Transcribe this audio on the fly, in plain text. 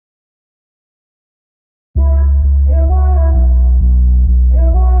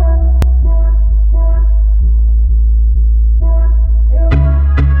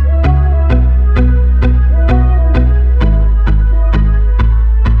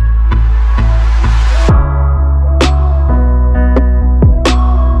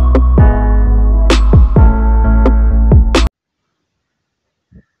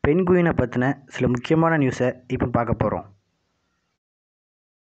பற்றின சில முக்கியமான நியூஸை இப்போ பார்க்க போகிறோம்.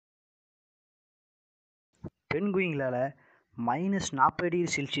 பென்குயின்களால்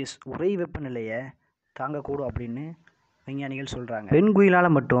 -40°C உறை வெப்பநிலையை தாங்கக்கூடும் அப்படின்னு விஞ்ஞானிகள் சொல்கிறாங்க.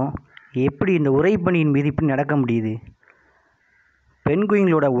 பென்குயினால் மட்டும் எப்படி இந்த உறைபனியின் மீது இப்படி நடக்க முடியுது?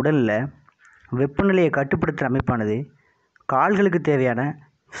 பென்குயின்களோட உடலில் வெப்பநிலையை கட்டுப்படுத்துகிற அமைப்பானது கால்களுக்கு தேவையான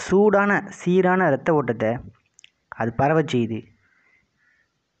சூடான சீரான இரத்த ஓட்டத்தை அது பரவச் செய்யுது.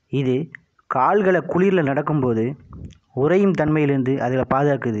 இது கால்களை குளிரில் நடக்கும்போது உறையும் தன்மையிலிருந்து அதில்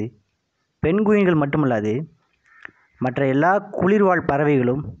பாதுகாக்குது. பென்குயின்கள் மட்டுமல்லாது மற்ற எல்லா குளிர்வாழ்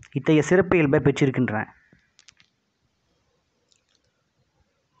பறவைகளும் இத்தகைய சிறப்பு இயல்பை பெற்றிருக்கின்றன.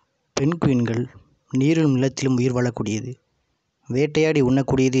 பென்குயின்கள் நீரிலும் நிலத்திலும் உயிர் வாழக்கூடியது. வேட்டையாடி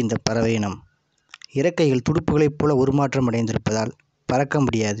உண்ணக்கூடியது இந்த பறவை இனம். இறக்கைகள் துடுப்புகளைப் போல உருமாற்றம் அடைந்திருப்பதால் பறக்க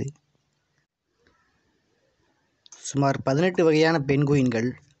முடியாது. சுமார் 18 வகையான பென்குயின்கள்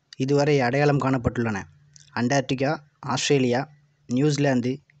இதுவரை அடையாளம் காணப்பட்டுள்ளன. அண்டார்டிகா, ஆஸ்திரேலியா,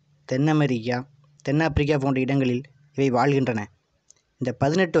 நியூசிலாந்து, தென் அமெரிக்கா, தென்னாப்பிரிக்கா போன்ற இடங்களில் இவை வாழ்கின்றன. இந்த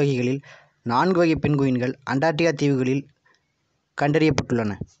 18 வகைகளில் 4 வகை பென்குயின்கள் அண்டார்டிகா தீவுகளில்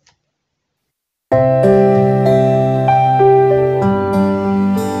கண்டறியப்பட்டுள்ளன.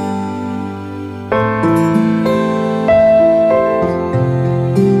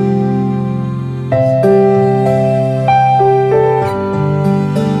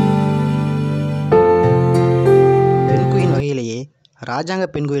 ராஜாங்க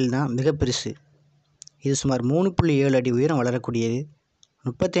பென்குயில் தான் மிக பெருசு. இது சுமார் 3.7 அடி உயரம் வளரக்கூடியது.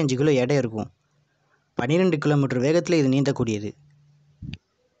 35 கிலோ எடை இருக்கும். 12 கிலோமீட்டர் வேகத்தில் இது நீந்தக்கூடியது.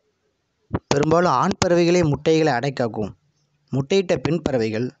 பெரும்பாலும் ஆண் பறவைகளே முட்டைகளை அடைக்காக்கும். முட்டையிட்ட பெண்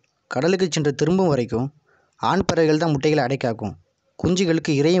பறவைகள் கடலுக்கு சென்று திரும்பும் வரைக்கும் ஆண் பறவைகள் தான் முட்டைகளை அடைக்காக்கும்.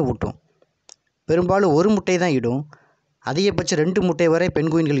 குஞ்சுகளுக்கு இரையும் ஊட்டும். பெரும்பாலும் ஒரு முட்டை தான் இடும். அதிகபட்சம் 2 முட்டை வரை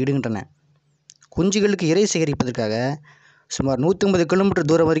பென்குயின்கள் இடுகின்றன. குஞ்சுகளுக்கு இரை சேகரிப்பதற்காக சுமார் 150 கிலோமீட்டர்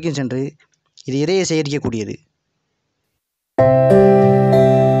தூரம் வரைக்கும் சென்று இது இரையை சேகரிக்கக்கூடியது.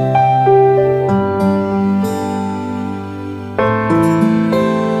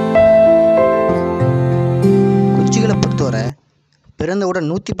 குஞ்சுகளை பொறுத்தவரை பிறந்தவுடன்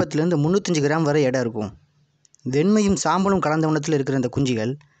 110லேருந்து 305 கிராம் வரை எடை இருக்கும். வெண்மையும் சாம்பலும் கலந்த வண்ணத்தில் இருக்கிற இந்த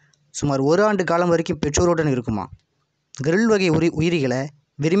குஞ்சுகள் சுமார் 1 ஆண்டு காலம் வரைக்கும் பெற்றோருடன் இருக்குமா. கிரில் வகை உயிரிகளை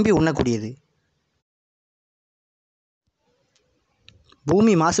விரும்பி உண்ணக்கூடியது.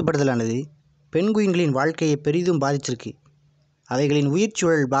 பூமி மாசுபடுதலானது பென்குயின்களின் வாழ்க்கையை பெரிதும் பாதிச்சிருக்கு. அவைகளின்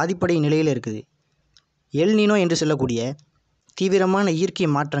உயிர்ச்சூழல் பாதிப்படையும் நிலையில் இருக்குது. எல் நீனோ என்று சொல்லக்கூடிய தீவிரமான இயற்கை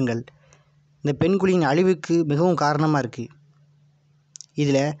மாற்றங்கள் இந்த பென்குயின் அழிவுக்கு மிகவும் காரணமாக இருக்குது.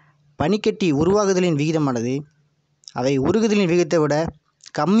 இதில் பனிக்கட்டி உருவாகுதலின் விகிதமானது அவை உருகுதலின் விகிதத்தை விட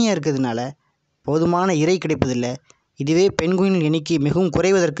கம்மியாக இருக்கிறதுனால போதுமான இரை கிடைப்பதில்லை. இதுவே பென்குயின் எண்ணிக்கை மிகவும்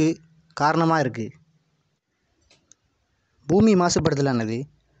குறைவதற்கு காரணமாக இருக்குது. பூமி மாசுபடுதலானது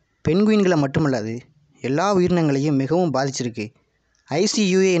பென்குயின்களை மட்டுமல்லாது எல்லா உயிரினங்களையும் மிகவும் பாதிச்சிருக்கு.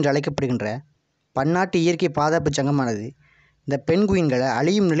 ICUA என்று அழைக்கப்படுகின்ற பன்னாட்டு இயற்கை பாதுகாப்பு சங்கமானது இந்த பென்குயின்களை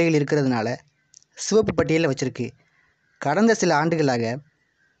அழியும் நிலையில் இருக்கிறதுனால சிவப்பு பட்டியலில் வச்சிருக்கு. கடந்த சில ஆண்டுகளாக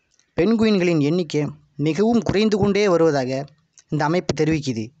பென்குயின்களின் எண்ணிக்கை மிகவும் குறைந்து கொண்டே வருவதாக இந்த அமைப்பு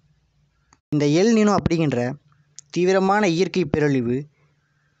தெரிவிக்குது. இந்த எல் நீனோ அப்படிங்கிற தீவிரமான இயற்கை பேரழிவு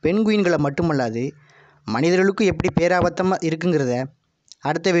பென்குயின்களை மட்டுமல்லாது மனிதர்களுக்கும் எப்படி பேராபத்தமாக இருக்குங்கிறத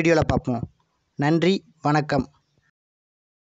அடுத்த வீடியோவில் பார்ப்போம். நன்றி, வணக்கம்.